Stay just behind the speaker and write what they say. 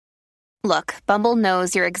Look, Bumble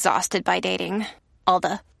knows you're exhausted by dating. All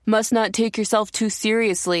the must not take yourself too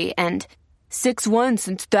seriously and 6'1"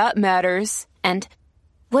 since that matters. And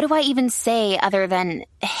what do I even say other than,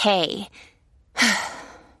 hey?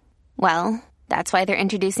 Well, that's why they're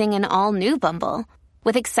introducing an all-new Bumble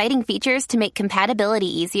with exciting features to make compatibility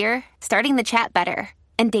easier, starting the chat better,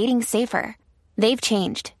 and dating safer. They've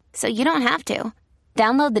changed, so you don't have to.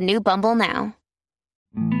 Download the new Bumble now.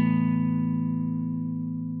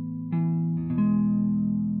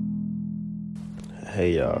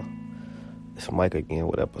 Hey y'all, it's Mike again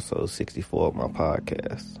with episode 64 of my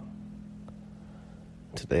podcast.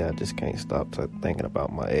 Today I just can't stop thinking about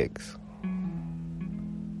my ex.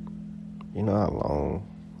 You know how long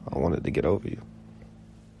I wanted to get over you?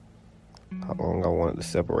 How long I wanted to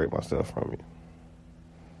separate myself from you?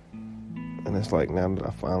 And it's like now that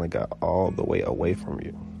I finally got all the way away from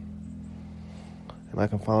you, and I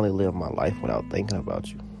can finally live my life without thinking about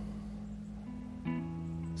you.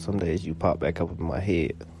 Some days you pop back up in my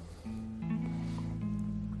head.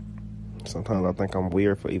 Sometimes I think I'm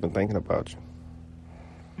weird for even thinking about you.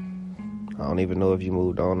 I don't even know if you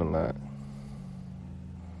moved on or not.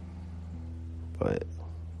 But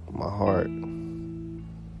my heart,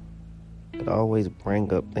 it always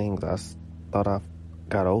brings up things I thought I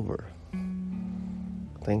got over.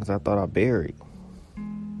 Things I thought I buried.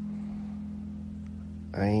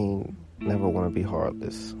 I ain't never want to be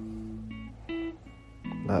heartless.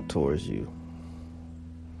 Not towards you.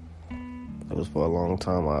 It was for a long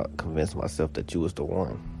time I convinced myself that you was the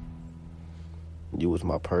one. You was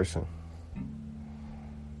my person.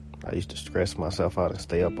 I used to stress myself out and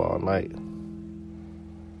stay up all night.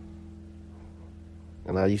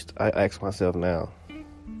 And I ask myself now,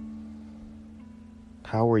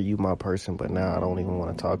 how were you my person, but now I don't even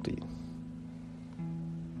want to talk to you?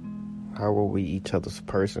 How were we each other's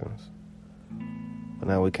persons, but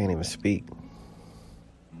now we can't even speak?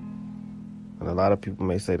 And a lot of people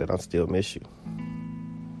may say that I still miss you.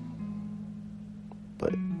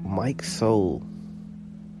 But Mike's soul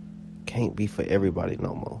can't be for everybody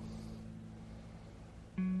no more.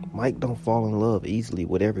 Mike don't fall in love easily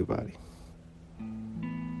with everybody.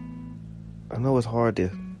 I know it's hard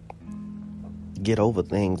to get over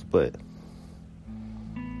things, but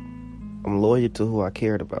I'm loyal to who I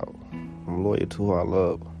cared about. I'm loyal to who I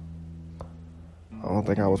love. I don't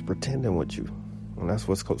think I was pretending with you. And that's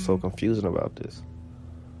what's so confusing about this.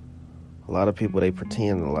 A lot of people, they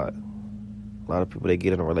pretend a lot. A lot of people, they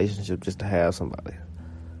get in a relationship just to have somebody.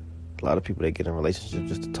 A lot of people, they get in a relationship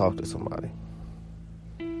just to talk to somebody.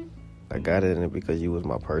 I got in it because you was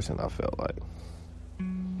my person, I felt like.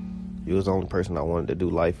 You was the only person I wanted to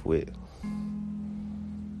do life with.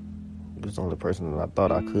 You was the only person that I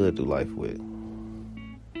thought I could do life with.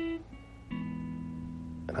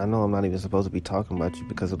 And I know I'm not even supposed to be talking about you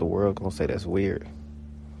because of the world gonna say that's weird.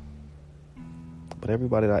 But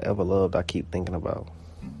everybody that I ever loved, I keep thinking about.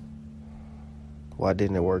 Why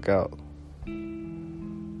didn't it work out?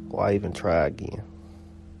 Why even try again?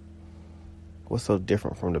 What's so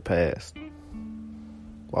different from the past?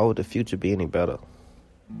 Why would the future be any better?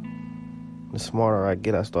 The smarter I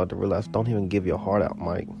get, I start to realize, don't even give your heart out,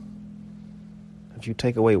 Mike. If you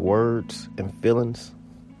take away words and feelings,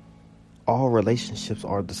 all relationships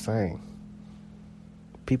are the same.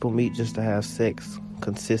 People meet just to have sex,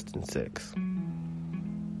 consistent sex.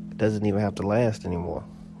 It doesn't even have to last anymore.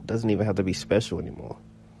 It doesn't even have to be special anymore.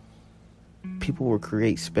 People will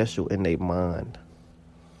create special in their mind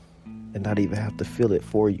and not even have to feel it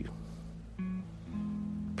for you.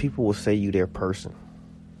 People will say you their person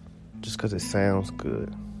just because it sounds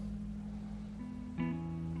good.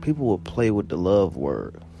 People will play with the love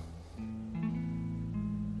word,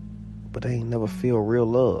 but they ain't never feel real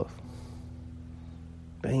love.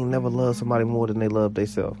 They ain't never loved somebody more than they love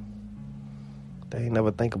themselves. They ain't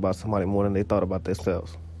never think about somebody more than they thought about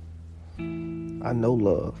themselves. I know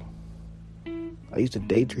love. I used to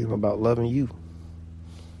daydream about loving you.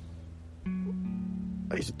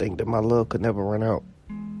 I used to think that my love could never run out.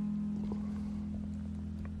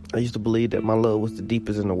 I used to believe that my love was the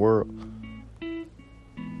deepest in the world.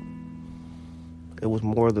 It was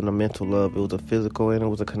more than a mental love. It was a physical, and it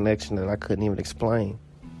was a connection that I couldn't even explain.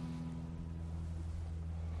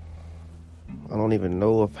 I don't even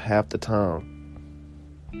know if half the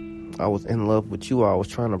time I was in love with you, or I was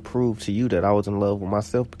trying to prove to you that I was in love with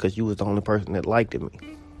myself because you was the only person that liked me.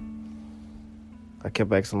 I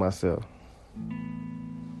kept asking myself,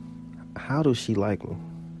 how does she like me?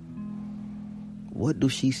 What do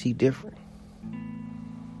she see different?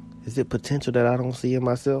 Is it potential that I don't see in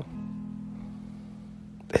myself?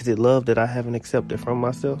 Is it love that I haven't accepted from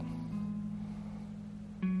myself?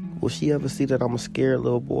 Will she ever see that I'm a scared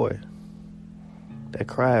little boy? that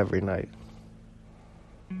cry every night.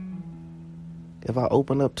 If I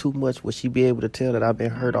open up too much, will she be able to tell that I've been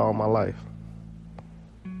hurt all my life?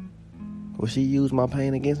 Will she use my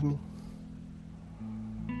pain against me?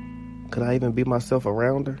 Could I even be myself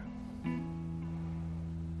around her?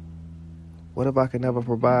 What if I can never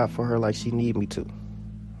provide for her like she need me to?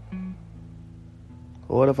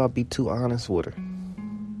 Or what if I be too honest with her?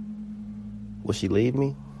 Will she leave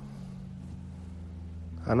me?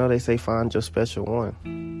 I know they say find your special one.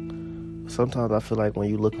 But sometimes I feel like when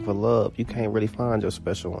you're looking for love, you can't really find your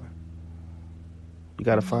special one. You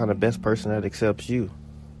gotta find the best person that accepts you.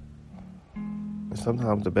 And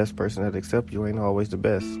sometimes the best person that accepts you ain't always the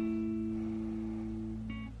best.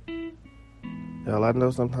 Y'all, I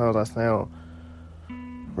know sometimes I sound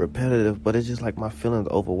repetitive, but it's just like my feelings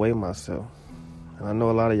overweigh myself. And I know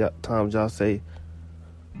a lot of times y'all say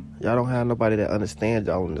y'all don't have nobody that understands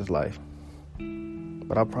y'all in this life.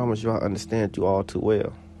 But I promise you I understand you all too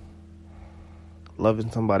well.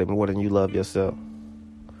 Loving somebody more than you love yourself.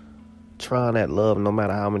 Trying that love no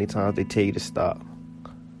matter how many times they tell you to stop.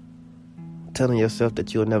 Telling yourself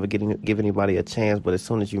that you'll never give anybody a chance, but as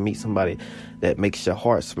soon as you meet somebody that makes your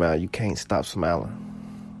heart smile, you can't stop smiling.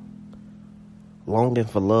 Longing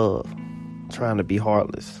for love. Trying to be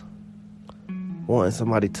heartless. Wanting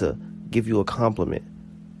somebody to give you a compliment,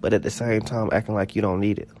 but at the same time acting like you don't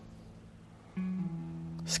need it.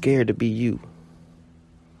 Scared to be you.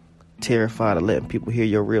 Terrified of letting people hear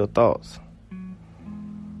your real thoughts.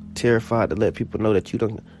 Terrified to let people know that you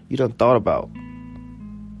done thought about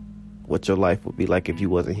what your life would be like if you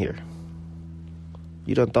wasn't here.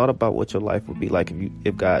 You done thought about what your life would be like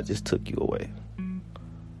if God just took you away.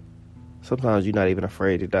 Sometimes you're not even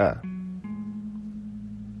afraid to die.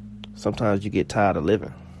 Sometimes you get tired of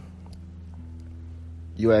living.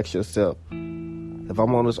 You ask yourself, if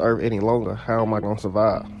I'm on this earth any longer, how am I going to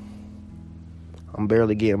survive? I'm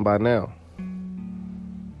barely getting by now.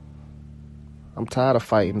 I'm tired of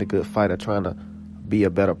fighting the good fight of trying to be a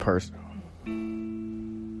better person.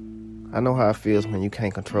 I know how it feels when you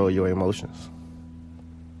can't control your emotions.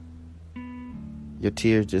 Your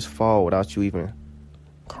tears just fall without you even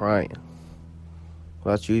crying.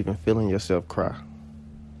 Without you even feeling yourself cry.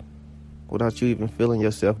 Without you even feeling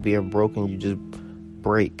yourself being broken, you just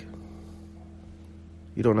break.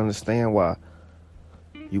 You don't understand why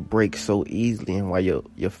you break so easily and why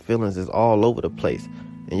your feelings is all over the place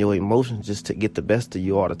and your emotions just to get the best of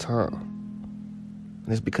you all the time.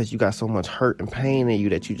 And it's because you got so much hurt and pain in you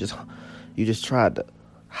that you just tried to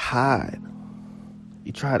hide.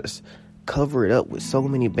 You tried to cover it up with so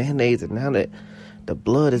many Band-Aids, and now that the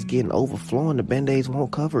blood is getting overflowing, the Band-Aids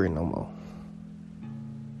won't cover it no more.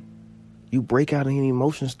 You break out in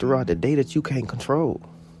emotions throughout the day that you can't control.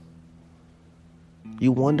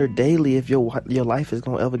 You wonder daily if your life is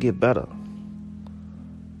going to ever get better.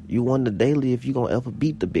 You wonder daily if you're going to ever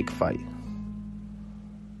beat the big fight.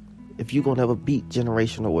 If you're going to ever beat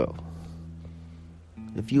generational wealth.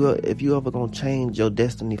 If you ever going to change your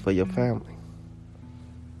destiny for your family.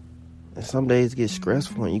 And some days get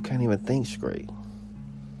stressful and you can't even think straight.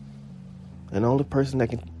 And the only person that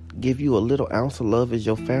can give you a little ounce of love is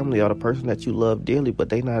your family or the person that you love dearly, but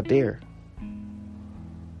they not there.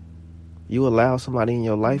 You allow somebody in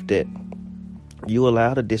your life that you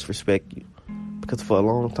allow to disrespect you. Because for a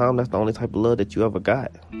long time, that's the only type of love that you ever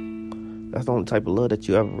got. That's the only type of love that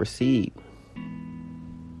you ever received.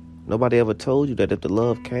 Nobody ever told you that if the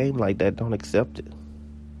love came like that, don't accept it.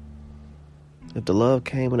 If the love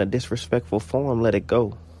came in a disrespectful form, let it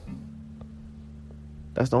go.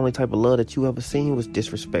 That's the only type of love that you ever seen was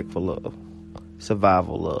disrespectful love.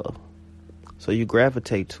 Survival love. So you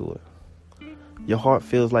gravitate to it. Your heart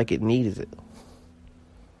feels like it needs it.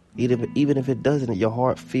 Even if it doesn't, your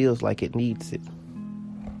heart feels like it needs it.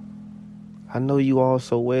 I know you all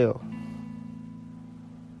so well.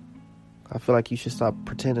 I feel like you should stop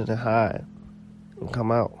pretending to hide and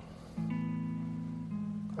come out.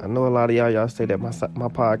 I know a lot of y'all say that my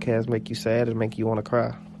podcast make you sad and make you want to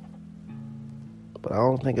cry. But I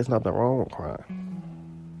don't think there's nothing wrong with crying.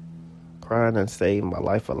 Crying done saved my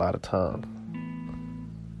life a lot of times.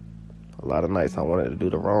 A lot of nights I wanted to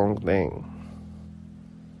do the wrong thing.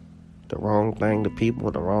 The wrong thing to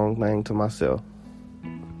people, the wrong thing to myself.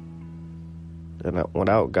 And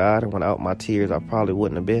without God and without my tears, I probably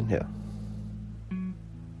wouldn't have been here.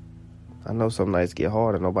 I know some nights get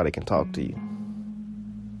hard and nobody can talk to you.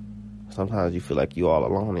 Sometimes you feel like you all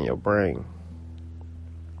alone in your brain.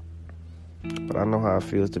 But I know how it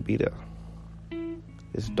feels to be there.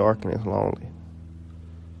 It's dark and it's lonely.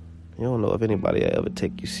 You don't know if anybody will ever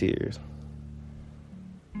take you serious.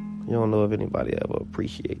 You don't know if anybody ever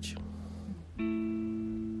appreciates you.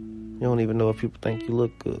 You don't even know if people think you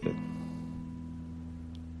look good. You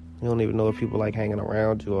don't even know if people like hanging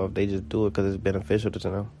around you or if they just do it because it's beneficial to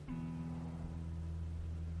them.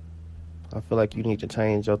 I feel like you need to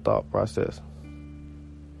change your thought process.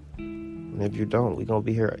 And if you don't, we're going to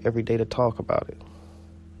be here every day to talk about it.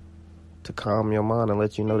 To calm your mind and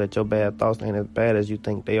let you know that your bad thoughts ain't as bad as you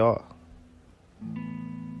think they are.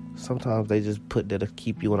 Sometimes they just put there to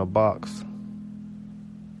keep you in a box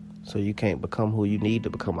so you can't become who you need to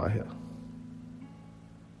become out here.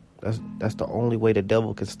 That's the only way the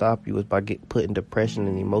devil can stop you is by putting depression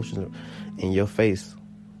and emotions in your face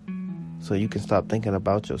so you can stop thinking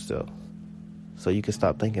about yourself, so you can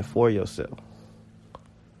stop thinking for yourself.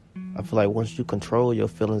 I feel like once you control your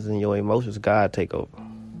feelings and your emotions, God take over.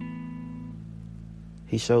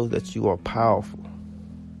 He shows that you are powerful,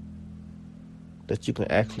 that you can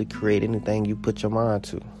actually create anything you put your mind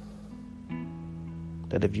to,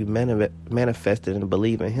 that if you manifest it and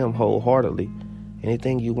believe in Him wholeheartedly,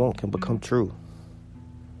 anything you want can become true.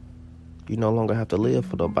 You no longer have to live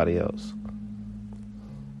for nobody else.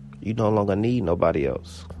 You no longer need nobody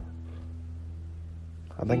else.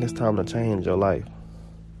 I think it's time to change your life.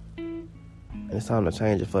 And it's time to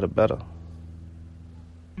change it for the better.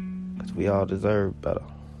 Because we all deserve better.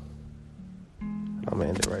 I'm going to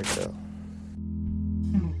end it right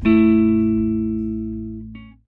there.